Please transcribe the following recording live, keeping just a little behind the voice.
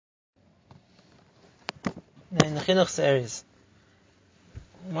In the Chinuch series,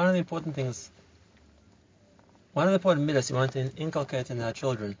 one of the important midas you want to inculcate in our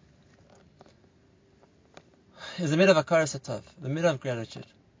children is the midah of hakaras hatov, the midah of gratitude.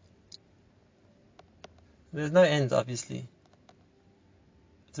 There's no end, obviously,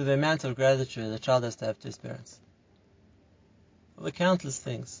 to the amount of gratitude a child has to have to his parents. The countless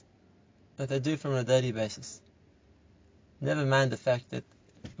things that they do from a daily basis. Never mind the fact that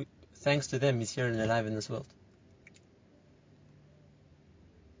thanks to them he's here and alive in this world.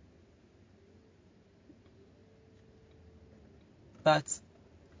 But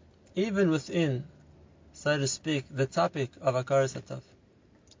even within, so to speak, the topic of hakaras hatov,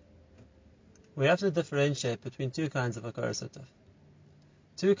 we have to differentiate between two kinds of hakaras hatov.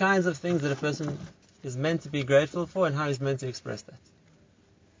 Two kinds of things that a person is meant to be grateful for and how he's meant to express that.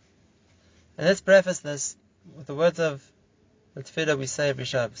 And let's preface this with the words of the tefillah we say every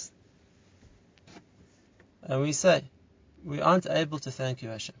Shabbos. And we say, we aren't able to thank you,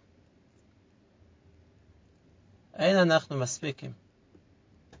 Hashem. Ein anachnu maspikim.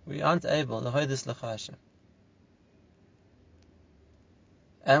 We aren't able, l'hoidis l'cha Hashem.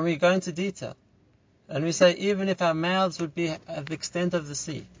 And we go into detail. And we say, even if our mouths would be at the extent of the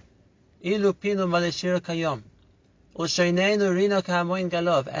sea, ilu pinu maleshir kayom, u'sheinenu rino ka'amoin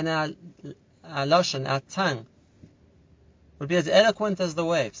galov, and our lashon, our tongue, would be as eloquent as the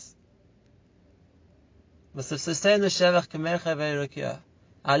waves.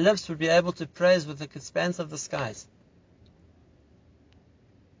 Our lips would be able to praise with the expanse of the skies.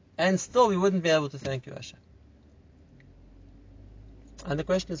 And still we wouldn't be able to thank you, Hashem. And the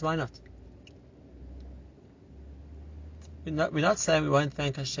question is, why not? We're not saying we won't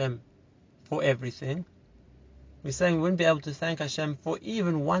thank Hashem for everything. We're saying we wouldn't be able to thank Hashem for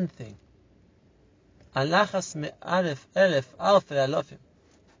even one thing. Alachas me'alef elef alfei alofim.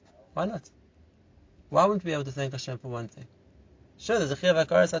 Why not? Why wouldn't we be able to thank Hashem for one thing? Sure, there's a chiyuv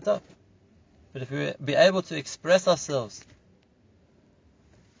hakaras hatov, but if we be able to express ourselves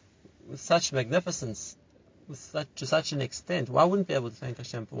with such magnificence, to such an extent, why wouldn't we be able to thank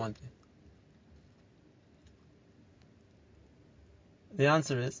Hashem for one thing? The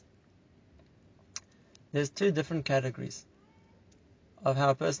answer is, there's two different categories of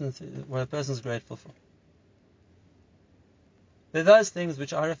what a person is grateful for. There are those things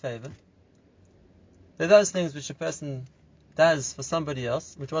which are a favor. There are those things which a person does for somebody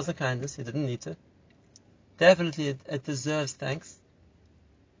else, which was a kindness, he didn't need to. Definitely it deserves thanks.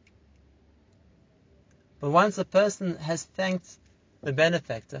 But once a person has thanked the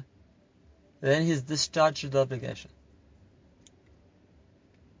benefactor, then he's discharged the obligation.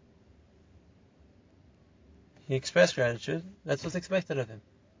 He expressed gratitude, that's what's expected of him.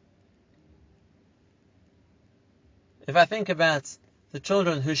 If I think about the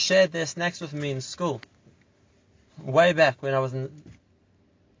children who shared their snacks with me in school, way back when I was in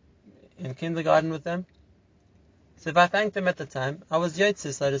kindergarten with them, so if I thanked them at the time, I was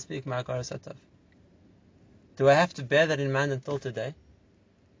yotze, so to speak, my hakaras hatov. Do I have to bear that in mind until today?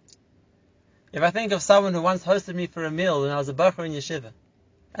 If I think of someone who once hosted me for a meal when I was a bacher in yeshiva,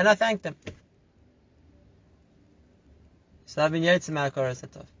 and I thanked them, so I've been yotze my hakaras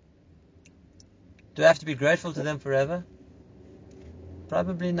hatov. Do I have to be grateful to them forever?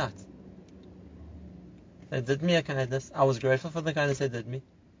 Probably not. They did me a kindness. I was grateful for the kindness they did me.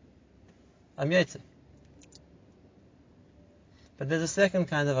 I'm yotze. But there's a second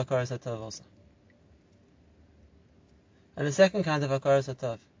kind of hakaras hatov also. And the second kind of hakaras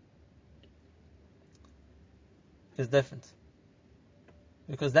hatov is different.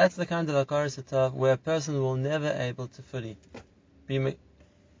 Because that's the kind of hakaras hatov where a person will never able to fully be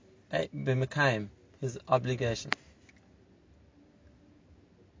mekayim his obligation.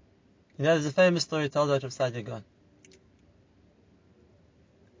 You know, there's a famous story told out of Saadia Gaon.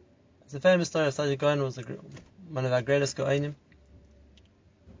 It's a famous story of Saadia Gaon, was one of our greatest Go'anim.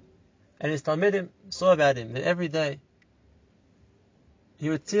 And his Talmidim saw about him that every day he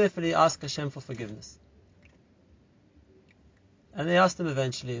would tearfully ask Hashem for forgiveness. And they asked him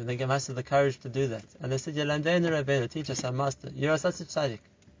eventually, and they gave us the courage to do that. And they said, Yelandeinu Rabbeinu, teach us, our master, you're such a tzaddik.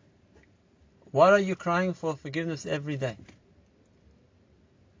 What are you crying for forgiveness every day?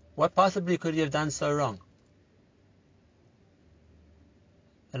 What possibly could you have done so wrong?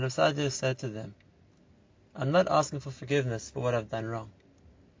 And Rav Saadia said to them, I'm not asking for forgiveness for what I've done wrong.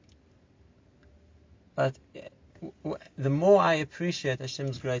 But the more I appreciate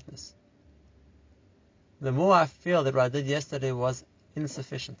Hashem's greatness, the more I feel that what I did yesterday was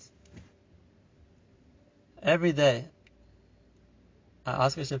insufficient. Every day, I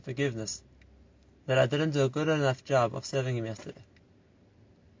ask Hashem forgiveness that I didn't do a good enough job of serving Him yesterday.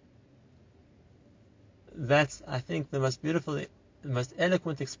 that's, I think, the most beautiful, the most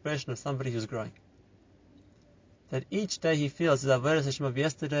eloquent expression of somebody who's growing. That each day he feels his Avodas Hashem of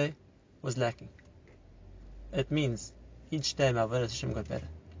yesterday was lacking. It means each day my Avodas Hashem got better.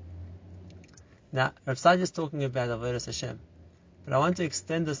 Now, Rav Sadia is talking about Avodas Hashem, but I want to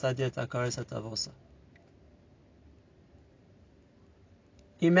extend this idea to Hakaras Hatov also.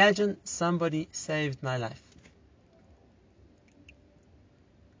 Imagine somebody saved my life.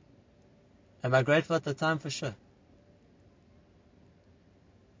 Am I grateful at the time? For sure.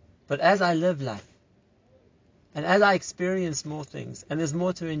 But as I live life, and as I experience more things, and there's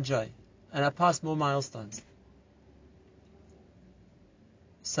more to enjoy, and I pass more milestones,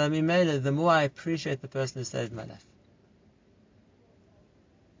 so Mimele, the more I appreciate the person who saved my life.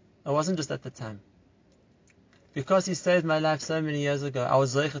 It wasn't just at the time. Because he saved my life so many years ago, I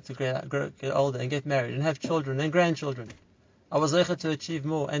was zeicher to get older and get married and have children and grandchildren. I was zeicher to achieve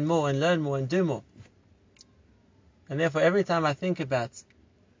more and learn more and do more. And therefore, every time I think about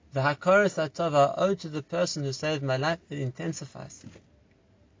the Hakaras Hatov I owe to the person who saved my life, it intensifies.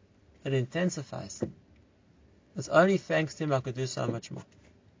 It intensifies. It's only thanks to him I could do so much more.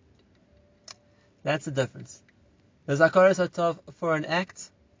 That's the difference. There's Hakaras Hatov for an act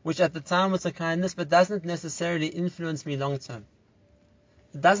which at the time was a kindness, but doesn't necessarily influence me long term.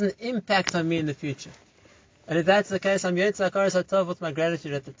 It doesn't impact on me in the future. And if that's the case, I'm Yotze Hakaras Hatov with my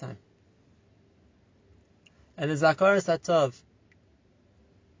gratitude at the time. And there's Hakaras Hatov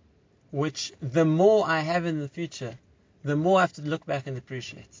which the more I have in the future, the more I have to look back and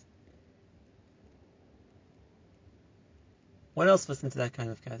appreciate. What else fits into that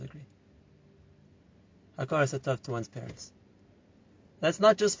kind of category? Hakaras Hatov to one's parents. That's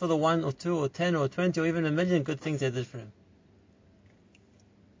not just for the 1 or 2 or 10 or 20 or even a million good things they did for him.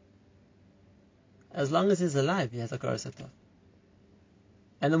 As long as he's alive, he has Hakaras Hatov.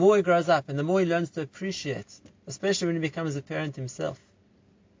 And the more he grows up and the more he learns to appreciate, especially when he becomes a parent himself,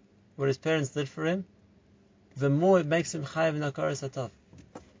 what his parents did for him, the more it makes him chayav in Hakaras Hatov.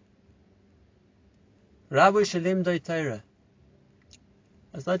 Rabbi Shalim Doi Torah.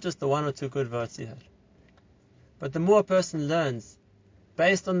 It's not just the 1 or 2 good words he heard. But the more a person learns,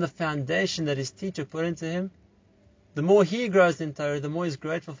 based on the foundation that his teacher put into him, the more he grows in Torah, the more he's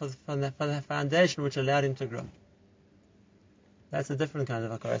grateful for the foundation which allowed him to grow. That's a different kind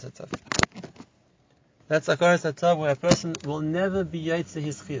of Hakaras Hatov. That's Hakaras Hatov where a person will never be Yotze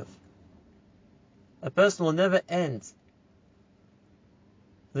his chiyuv. A person will never end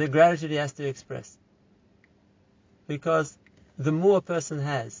the gratitude he has to express. Because the more a person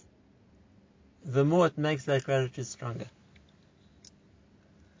has, the more it makes that gratitude stronger.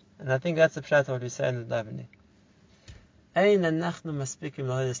 And I think that's the pshat of what we say in the davening. Ein anachnu maspikim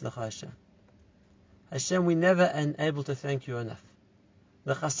lahodas lecha Hashem. Hashem, we never are able to thank you enough.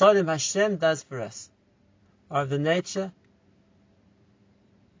 The chasadim Hashem does for us are of the nature,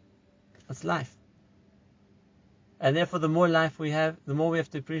 it's life. And therefore the more life we have, the more we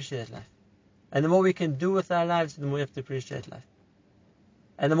have to appreciate life. And the more we can do with our lives, the more we have to appreciate life.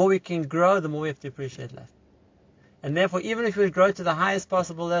 And the more we can grow, the more we have to appreciate life. And therefore, even if we would grow to the highest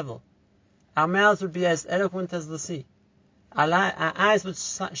possible level, our mouths would be as eloquent as the sea. Our eyes would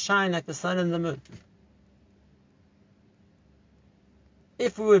shine like the sun and the moon.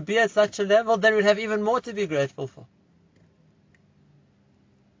 If we would be at such a level, then we'd have even more to be grateful for.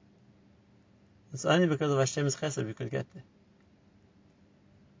 It's only because of Hashem's chesed we could get there.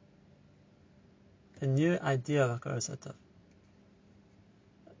 A new idea of Hakaras Hatov.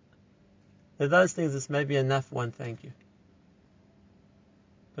 There are those things that may be enough, one thank you.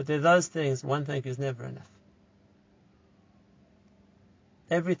 But there are those things, one thank you is never enough.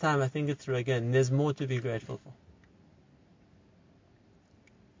 Every time I think it through again, there's more to be grateful for.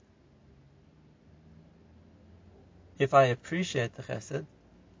 If I appreciate the chesed,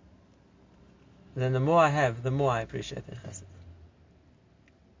 then the more I have, the more I appreciate the chesed.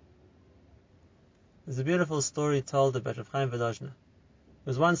 There's a beautiful story told about Rav Chaim Volozhiner. He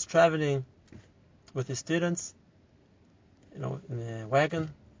was once traveling with his students, in their wagon,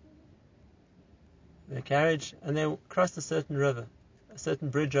 their carriage, and they crossed a certain river, a certain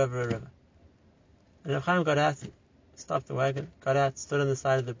bridge over a river. And Rav Chaim got out, stopped the wagon, got out, stood on the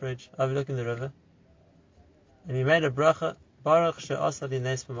side of the bridge, overlooking the river, and he made a bracha, Baruch she'asa li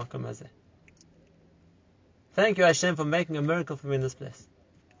nes b'makom hazeh. Thank you, Hashem, for making a miracle for me in this place.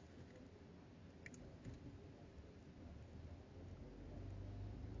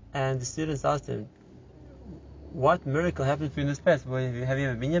 And the students asked him, what miracle happened for you in this place? Have you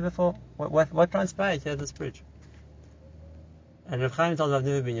ever been here before? What transpired here at this bridge? And Rav Chaim told him, I've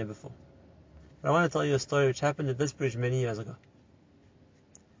never been here before. But I want to tell you a story which happened at this bridge many years ago.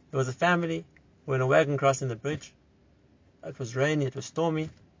 There was a family when a wagon crossing the bridge. It was rainy, it was stormy.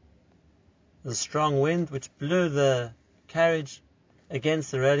 There was a strong wind which blew the carriage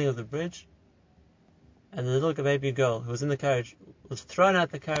against the railing of the bridge, and the little baby girl who was in the carriage was thrown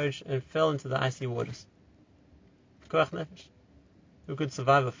out the carriage and fell into the icy waters. Koach nefesh. Who could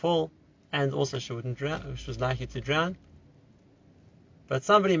survive a fall, and also she wouldn't drown, she was likely to drown. But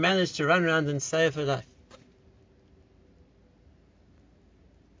somebody managed to run around and save her life.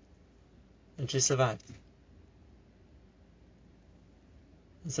 And she survived.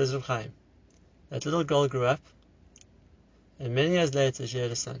 And says Reb Chaim, that little girl grew up, and many years later she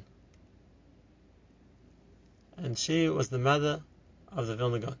had a son. And she was the mother of the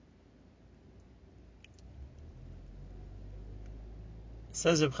Vilna Gaon.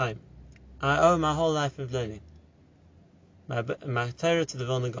 Says Reb Chaim, I owe my whole life of learning my Torah to the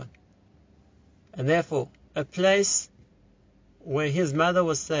Vilna Gaon. And therefore, a place where his mother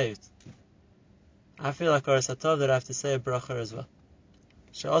was saved, I feel like Oras HaTov that I have to say a bracha as well.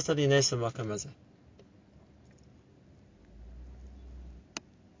 She'asa li nes ha'makam hazeh.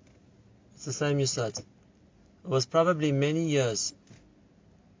 It's the same Yisod. It was probably many years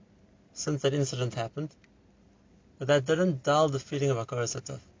since that incident happened, but that didn't dull the feeling of Oras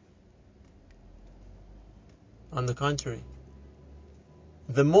HaTov. On the contrary,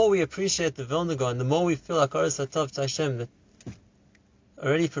 the more we appreciate the Vilna Gaon, the more we feel Oras HaTov to Hashem that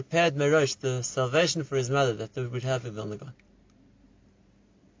already prepared Merosh the salvation for his mother that they would have the Vilna Gaon.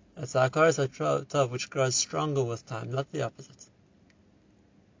 It's the Oras HaTov which grows stronger with time, not the opposite.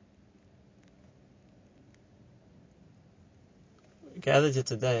 We gathered here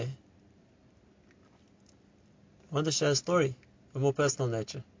today. I want to share a story of a more personal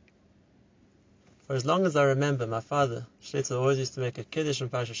nature. For as long as I remember, my father, Shlitzer, always used to make a Kiddush in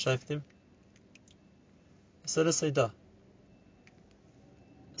Parashat Shoftim, a Seder Seidah.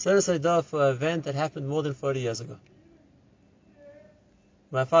 A Seder Seidah for an event that happened more than 40 years ago.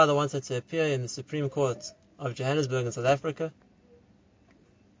 My father wanted to appear in the Supreme Court of Johannesburg in South Africa.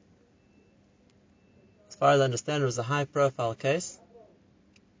 As far as I understand, it was a high-profile case.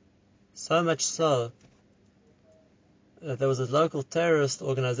 So much so that there was a local terrorist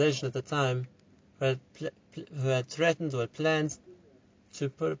organization at the time who had threatened or had planned to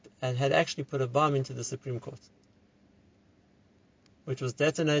put and had actually put a bomb into the Supreme Court, which was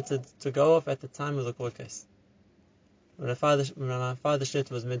detonated to go off at the time of the court case, when my father Shlita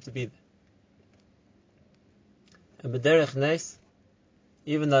was meant to be there. And B'derech Nes,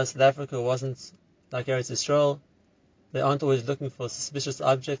 even though South Africa wasn't like Eretz Yisrael, they aren't always looking for suspicious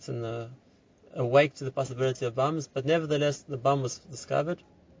objects and awake to the possibility of bombs, but nevertheless the bomb was discovered.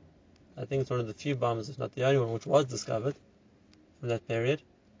 I think it's one of the few bombs, if not the only one, which was discovered from that period,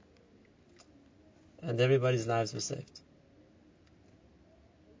 and everybody's lives were saved.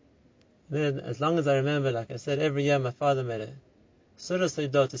 And then, as long as I remember, like I said, every year my father made a Surah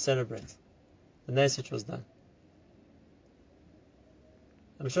Seidah to celebrate the nes which was done.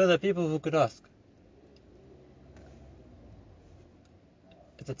 I'm sure there are people who could ask.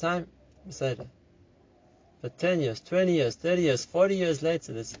 At the time, we said it. But 10 years, 20 years, 30 years, 40 years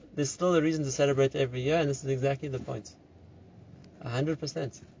later, there's still a reason to celebrate every year, and this is exactly the point.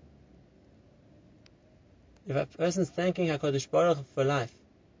 100%. If a person's thanking HaKadosh Baruch Hu for life,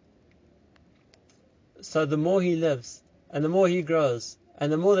 so the more he lives, and the more he grows,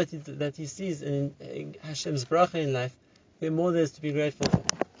 and the more that he sees in Hashem's bracha in life, the more there's to be grateful for.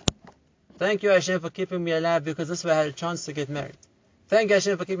 Thank you, Hashem, for keeping me alive, because this way I had a chance to get married. Thank you,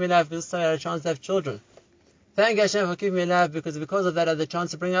 Hashem, for keeping me alive, because this way I had a chance to have children. Thank you, Hashem, for keeping me alive, because of that I had the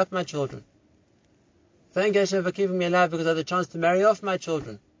chance to bring up my children. Thank you, Hashem, for keeping me alive, because I had the chance to marry off my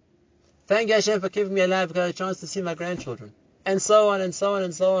children. Thank you, Hashem, for keeping me alive, because I had a chance to see my grandchildren. And so on, and so on,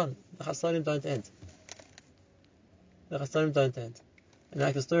 and so on. The chasadim don't end. The chasadim don't end. And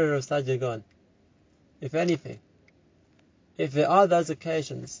like the story of Sadia Gaon, if anything, if there are those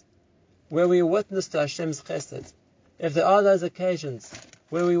occasions where we witness to Hashem's chesed, if there are those occasions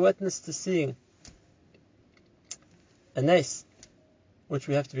where we witness to seeing a nes, which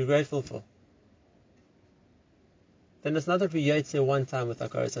we have to be grateful for, then it's not that we yotze one time with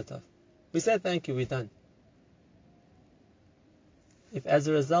Oras HaTov. We say thank you, we're done. If as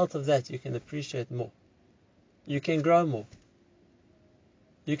a result of that you can appreciate more, you can grow more,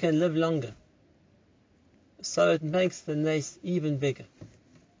 you can live longer, so it makes the nes even bigger.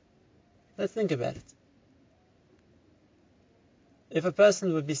 Let's think about it. If a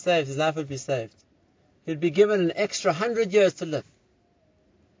person would be saved, his life would be saved, he'd be given an extra 100 years to live.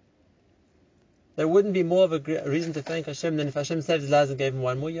 There wouldn't be more of a reason to thank Hashem than if Hashem saved his life and gave him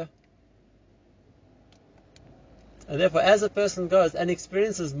one more year. And therefore, as a person goes and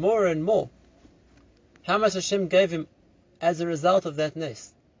experiences more and more how much Hashem gave him as a result of that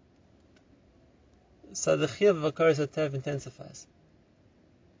nes. So the chiyuv of Hakaras HaTov intensifies.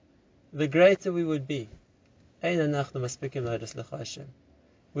 The greater we would be,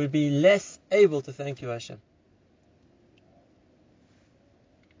 we'd be less able to thank you, Hashem.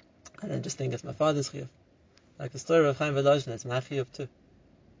 I don't just think it's my father's chiyuv. Like the story of Chaim Volozhin, it's my chiyuv too.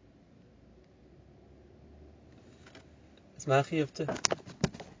 It's my chiyuv too.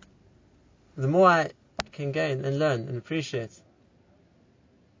 The more I can gain and learn and appreciate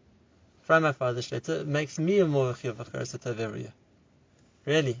from my father's shleita, it makes me a more chiyuv of Hakaras HaTov every year.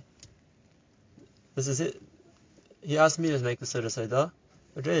 Really. This is it. He asked me to make the Surah Seidah,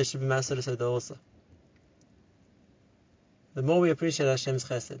 but really it should be my Surah Seidah also. The more we appreciate Hashem's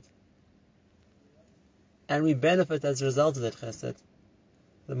chesed, and we benefit as a result of that chesed,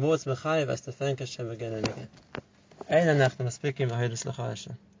 the more it's mechayev us to thank Hashem again and again.